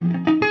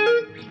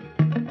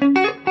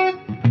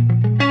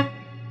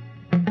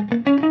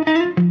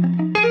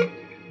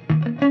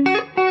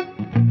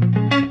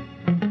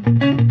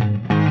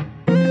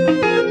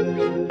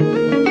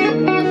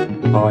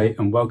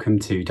welcome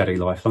to Daddy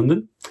Life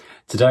London.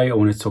 Today I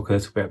want to talk a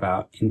little bit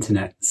about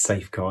internet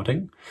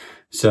safeguarding.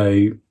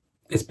 So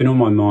it's been on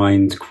my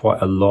mind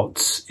quite a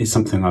lot. It's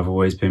something I've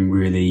always been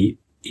really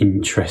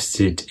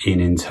interested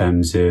in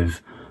terms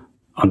of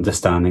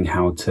understanding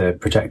how to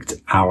protect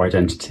our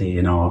identity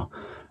and our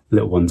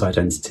little one's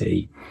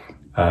identity.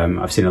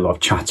 I've seen a lot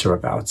of chatter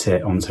about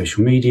it on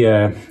social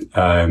media,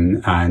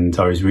 and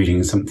I was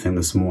reading something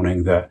this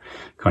morning that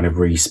kind of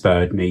really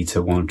spurred me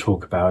to want to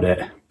talk about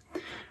it.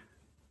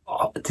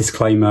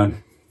 Disclaimer,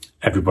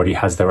 everybody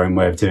has their own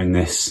way of doing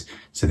this,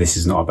 so this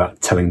is not about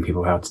telling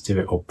people how to do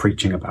it or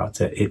preaching about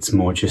it. It's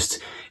more just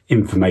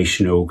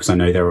informational, because I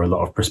know there are a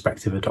lot of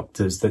prospective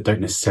adopters that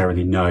don't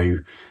necessarily know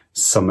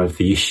some of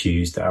the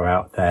issues that are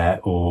out there,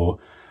 or,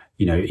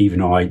 you know,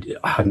 even I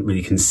hadn't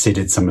really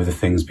considered some of the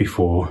things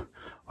before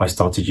I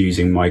started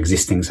using my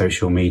existing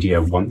social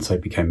media once I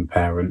became a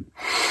parent.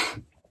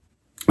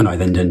 And I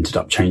then ended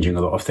up changing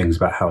a lot of things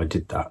about how I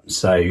did that.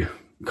 So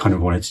kind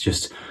of wanted to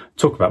just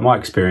talk about my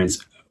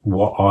experience,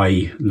 what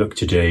I look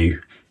to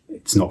do.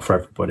 It's not for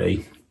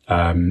everybody.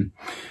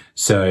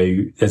 So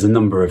there's a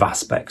number of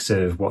aspects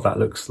of what that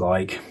looks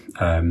like.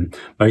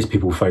 Most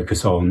people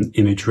focus on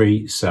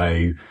imagery.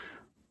 So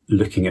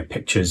looking at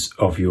pictures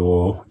of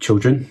your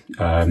children,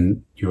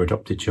 your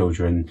adopted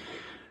children.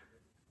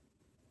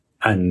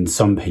 And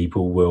some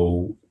people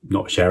will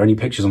not share any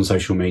pictures on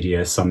social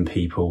media. Some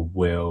people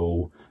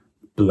will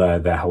blur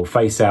their whole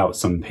face out.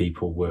 Some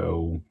people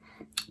will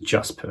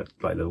just put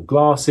like little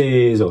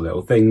glasses or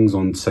little things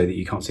on so that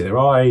you can't see their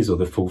eyes or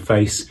the full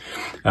face.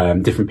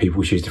 Different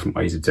people choose different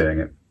ways of doing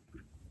it.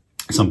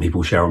 Some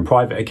people share on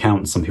private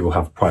accounts. Some people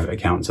have private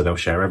accounts, so they'll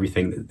share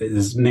everything.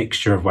 There's a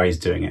mixture of ways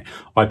of doing it.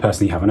 I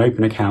personally have an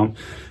open account,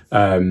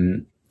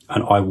 and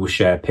I will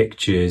share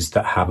pictures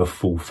that have a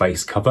full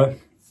face cover.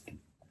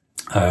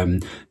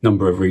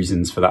 Number of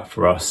reasons for that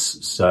for us.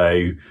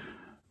 So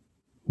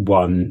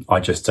one, I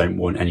just don't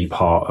want any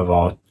part of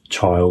our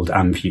child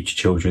and future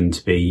children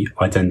to be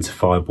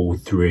identifiable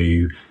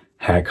through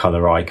hair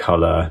colour, eye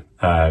colour,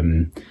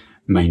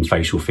 main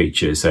facial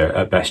features. So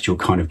at best you'll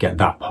kind of get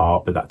that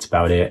part, but that's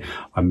about it.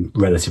 I'm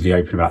relatively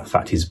open about the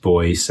fact he's a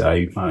boy,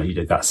 so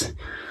that's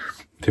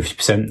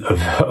 50%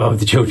 of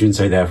the children,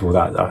 so therefore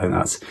that I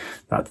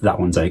think that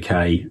one's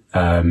okay.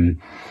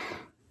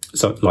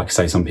 So like I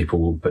say, some people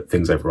will put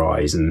things over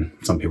eyes and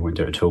some people won't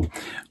do it at all.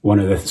 One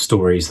of the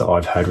stories that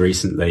I've heard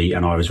recently,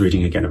 and I was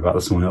reading again about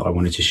this one that I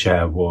wanted to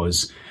share,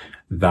 was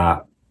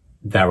that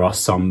there are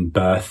some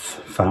birth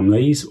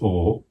families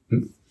or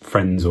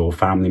friends or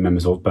family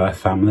members of birth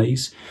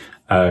families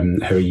who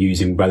are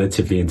using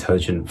relatively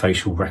intelligent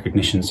facial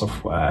recognition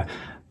software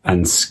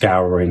and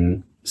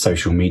scouring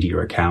social media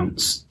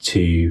accounts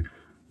to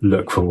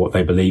look for what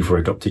they believe are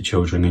adopted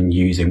children, and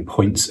using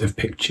points of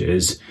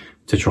pictures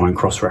to try and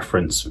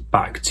cross-reference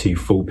back to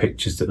full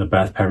pictures that the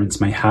birth parents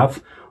may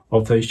have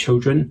of those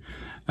children.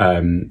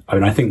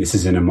 I think this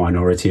is in a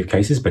minority of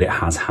cases, but it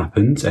has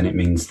happened, and it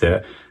means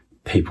that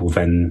people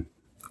then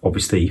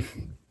obviously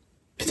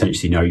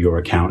potentially know your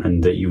account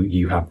and that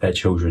you have their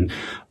children.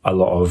 A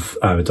lot of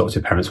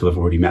adoptive parents will have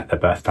already met their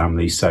birth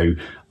family, so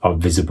are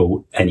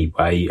visible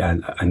anyway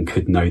and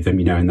could know them,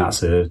 and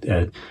that's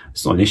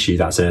it's not an issue.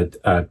 That's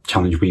a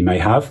challenge we may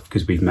have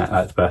because we've met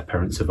the birth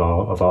parents of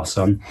our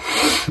son.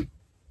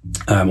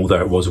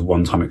 Although it was a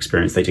one-time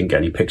experience, they didn't get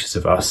any pictures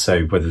of us,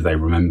 so whether they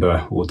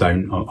remember or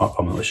don't,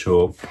 I'm not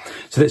sure.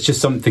 So that's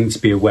just something to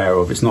be aware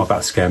of. It's not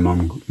about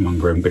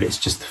scaremongering, but it's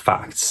just the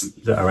facts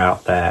that are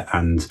out there,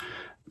 and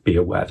be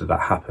aware that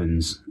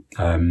happens.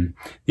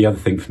 The other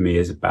thing for me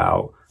is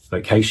about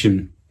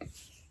location.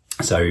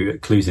 So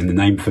clues in the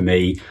name for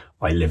me.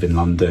 I live in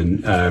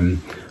London.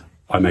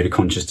 I made a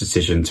conscious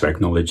decision to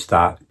acknowledge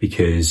that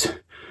because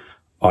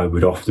I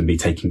would often be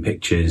taking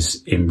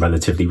pictures in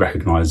relatively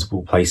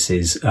recognisable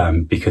places,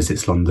 because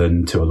it's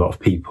London to a lot of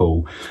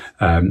people.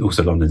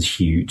 Also London's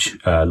huge,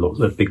 a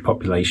big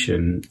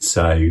population.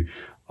 So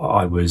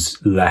I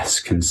was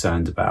less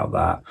concerned about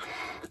that.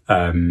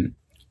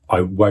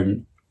 I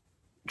won't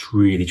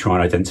really try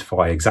and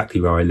identify exactly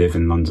where I live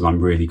in London.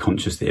 I'm really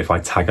conscious that if I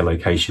tag a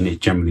location,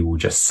 it generally will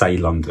just say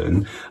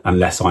London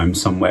unless I'm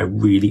somewhere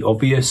really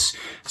obvious.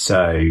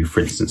 So for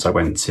instance, I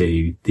went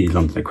to the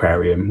London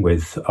Aquarium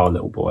with our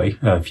little boy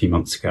a few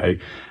months ago,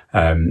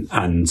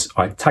 and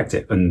I tagged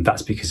it, and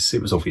that's because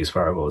it was obvious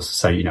where I was.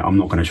 So, I'm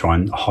not going to try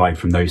and hide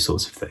from those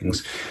sorts of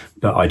things,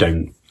 but I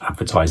don't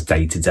advertise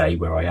day to day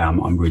where I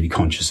am. I'm really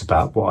conscious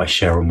about what I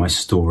share on my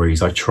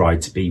stories. I try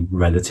to be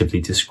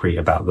relatively discreet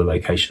about the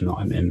location that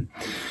I'm in.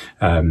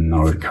 I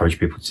would encourage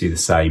people to do the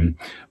same.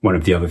 One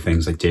of the other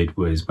things I did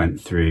was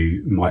went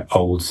through my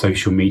old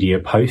social media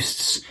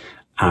posts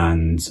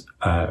and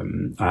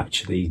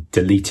actually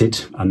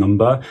deleted a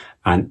number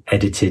and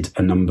edited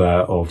a number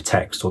of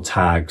text or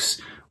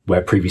tags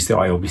where previously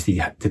I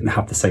obviously didn't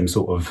have the same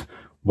sort of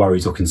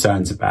worries or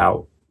concerns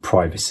about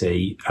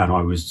privacy, and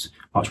I was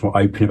much more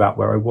open about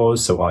where I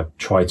was. So I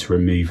tried to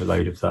remove a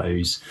load of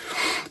those.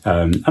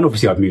 And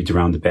obviously I've moved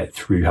around a bit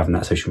through having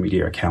that social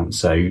media account.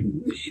 So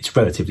it's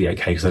relatively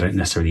okay because I don't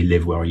necessarily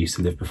live where I used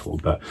to live before,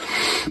 but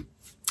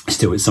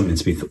still, it's something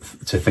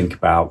to think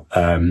about.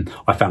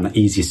 I found that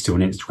easier to do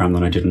on Instagram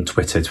than I did on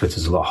Twitter.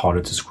 Twitter's a lot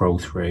harder to scroll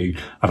through.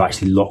 I've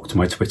actually locked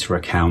my Twitter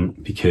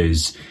account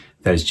because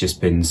there's just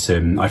been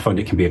I find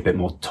it can be a bit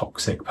more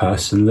toxic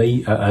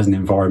personally as an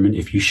environment.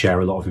 If you share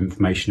a lot of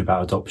information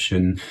about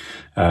adoption,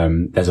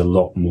 there's a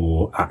lot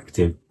more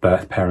active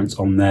birth parents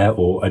on there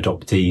or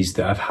adoptees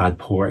that have had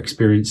poor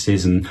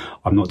experiences. And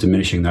I'm not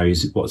diminishing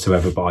those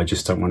whatsoever, but I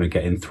just don't want to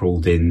get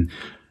enthralled in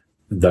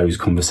those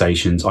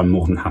conversations. I'm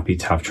more than happy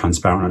to have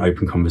transparent and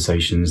open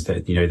conversations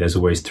that, there's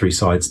always three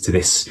sides to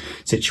this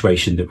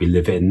situation that we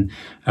live in,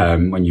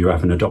 when you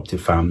have an adopted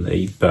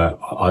family, but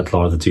I'd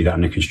rather do that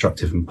in a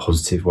constructive and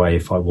positive way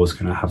if I was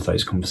going to have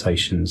those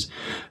conversations.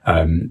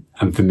 And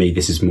for me,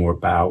 this is more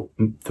about,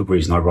 the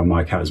reason I run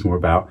my account is more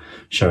about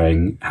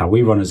showing how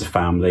we run as a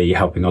family,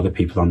 helping other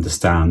people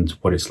understand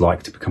what it's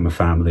like to become a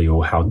family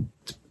or how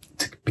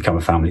to become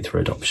a family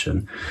through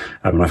adoption.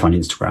 And I find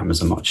Instagram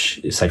is a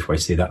much safer way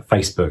to do that.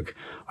 Facebook,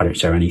 I don't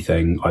share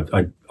anything.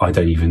 I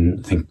don't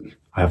even think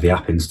I have the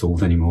app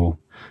installed anymore.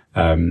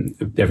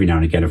 Every now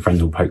and again, a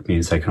friend will poke me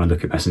and say, can I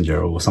look at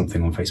Messenger or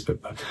something on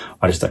Facebook? But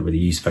I just don't really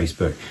use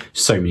Facebook.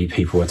 So many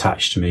people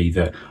attached to me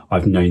that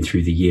I've known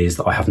through the years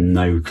that I have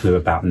no clue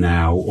about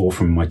now or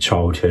from my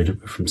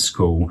childhood, from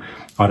school.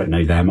 I don't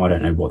know them. I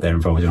don't know what they're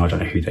involved in. I don't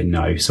know who they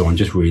know. So I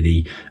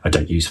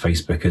don't use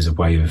Facebook as a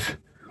way of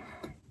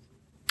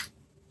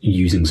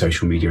using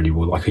social media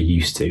anymore like I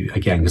used to,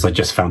 again, because I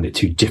just found it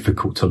too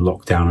difficult to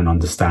lock down and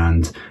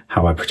understand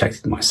how I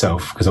protected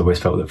myself, because I always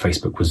felt that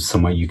Facebook was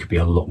somewhere you could be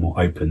a lot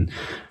more open.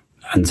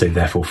 And so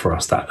therefore for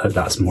us,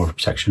 that's more of a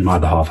protection. My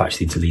other half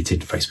actually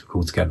deleted Facebook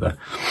altogether.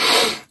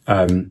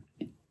 So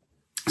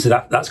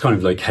that's kind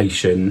of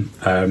location.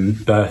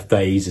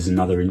 Birthdays is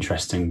another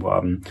interesting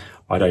one.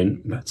 So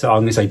I'm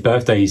going to say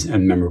birthdays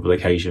and memorable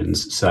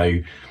occasions. So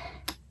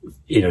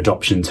in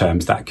adoption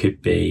terms, that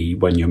could be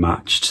when you're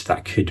matched,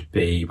 that could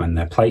be when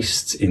they're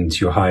placed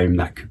into your home,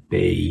 that could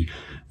be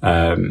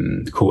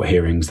court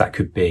hearings, that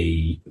could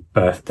be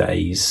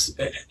birthdays,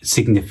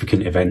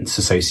 significant events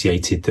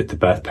associated that the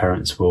birth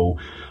parents or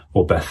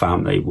birth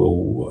family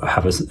will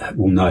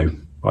know,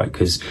 right?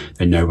 Because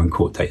they know when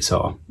court dates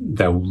are.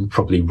 They'll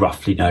probably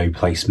roughly know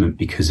placement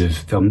because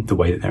of the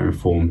way that they're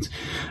informed.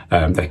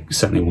 They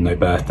certainly will know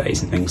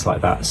birthdays and things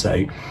like that.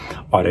 So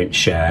I don't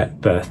share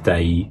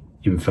birthday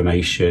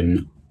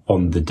information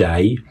on the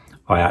day.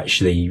 I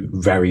very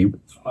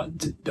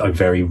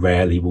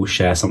rarely will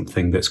share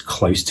something that's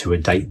close to a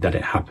date that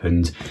it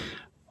happened.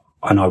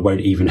 And I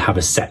won't even have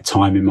a set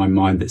time in my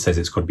mind that says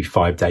it's got to be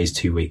 5 days,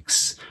 2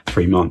 weeks,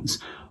 3 months.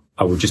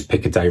 I will just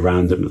pick a day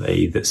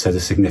randomly that says a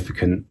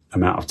significant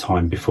amount of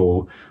time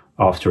before,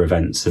 after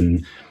events,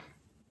 and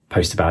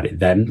post about it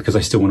then, because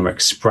I still want to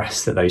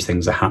express that those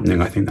things are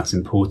happening. I think that's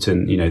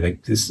important.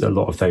 There's a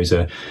lot of those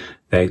are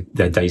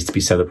they're days to be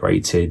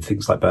celebrated,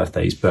 things like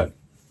birthdays, but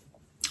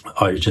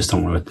I just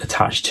don't want to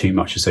attach too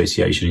much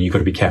association. And you've got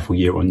to be careful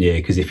year on year,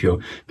 because if you're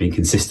being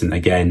consistent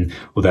again,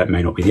 although it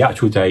may not be the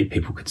actual date,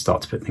 people could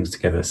start to put things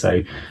together.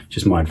 So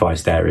just my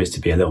advice there is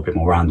to be a little bit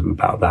more random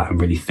about that and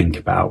really think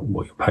about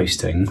what you're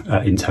posting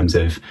in terms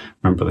of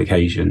memorable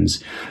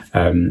occasions.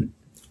 What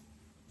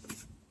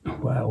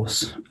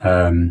else?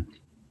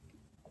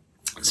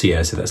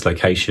 So that's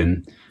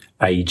location.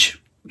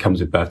 Age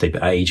comes with birthday,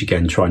 but age,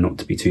 again, try not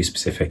to be too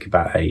specific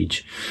about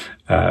age.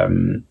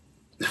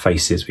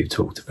 Faces we've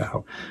talked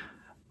about.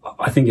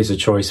 I think it's a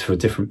choice for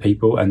different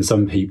people, and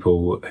some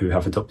people who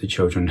have adopted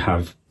children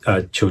have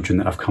children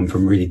that have come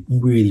from really,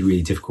 really,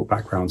 really difficult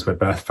backgrounds where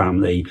birth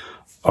family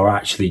are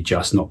actually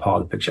just not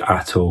part of the picture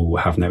at all,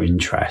 have no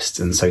interest,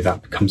 and so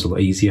that becomes a lot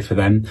easier for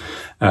them.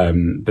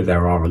 But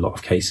there are a lot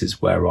of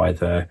cases where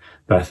either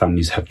birth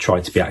families have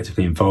tried to be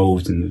actively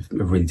involved and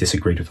have really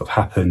disagreed with what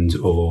happened,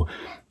 or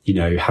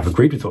have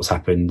agreed with what's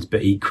happened,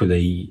 but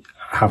equally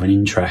have an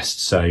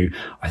interest. So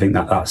I think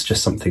that's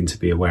just something to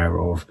be aware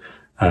of.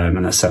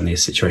 And that's certainly a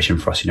situation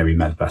for us. We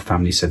met the birth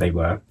family, so they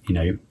were,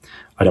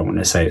 I don't want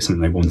to say it's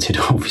something they wanted,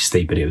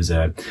 obviously, but there was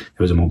a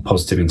more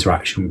positive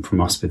interaction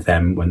from us with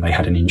them when they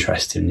had an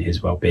interest in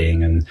his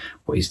well-being and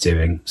what he's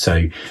doing.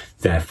 So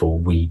therefore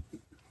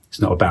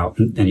it's not about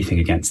anything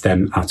against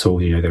them at all.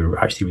 They were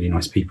actually really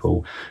nice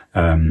people.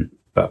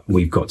 But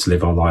we've got to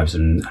live our lives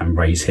and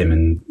raise him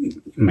and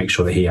make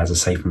sure that he has a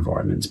safe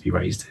environment to be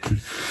raised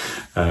in.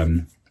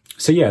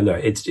 So yeah,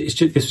 look,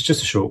 this was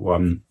just a short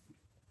one.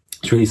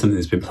 It's really something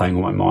that's been playing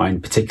on my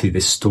mind, particularly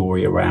this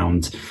story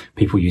around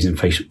people using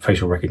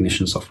facial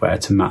recognition software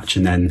to match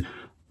and then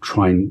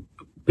trying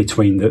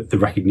between the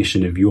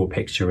recognition of your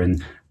picture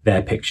and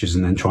their pictures,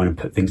 and then trying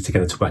to put things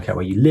together to work out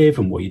where you live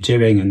and what you're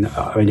doing. And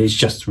it's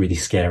just really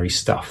scary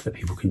stuff that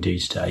people can do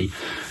today.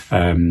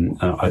 I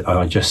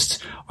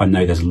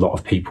know there's a lot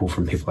of people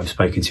I've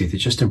spoken to that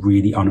just are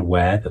really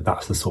unaware that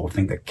that's the sort of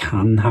thing that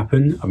can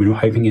happen. I'm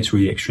hoping it's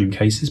really extreme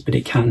cases, but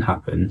it can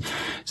happen.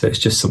 So it's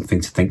just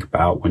something to think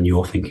about when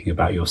you're thinking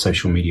about your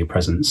social media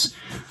presence,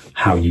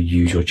 how you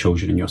use your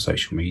children in your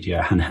social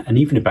media, and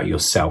even about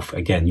yourself.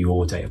 Again,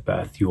 your date of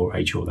birth, your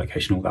age, your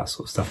location, all that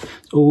sort of stuff.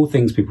 It's all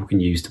things people can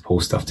use to pull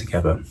stuff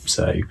together.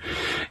 So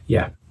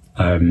yeah,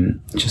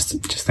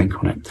 just think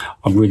on it.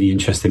 I'm really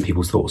interested in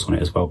people's thoughts on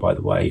it as well, by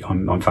the way.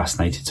 I'm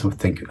fascinated to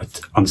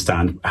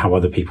understand how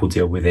other people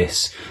deal with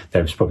this.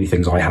 There's probably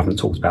things I haven't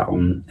talked about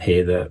on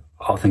here that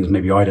are things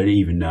maybe I don't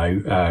even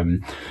know.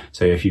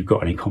 So if you've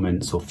got any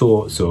comments or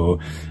thoughts or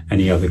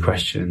any other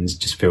questions,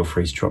 just feel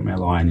free to drop me a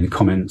line in the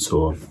comments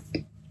or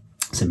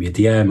send me a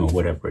DM or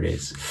whatever it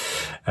is.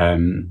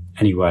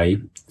 Anyway,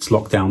 it's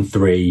lockdown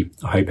 3.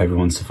 I hope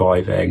everyone's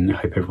surviving. I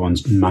hope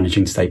everyone's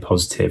managing to stay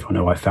positive. I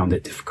know I found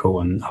it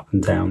difficult and up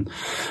and down.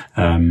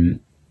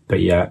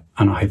 But yeah,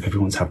 and I hope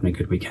everyone's having a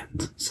good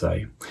weekend.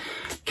 So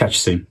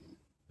catch you soon.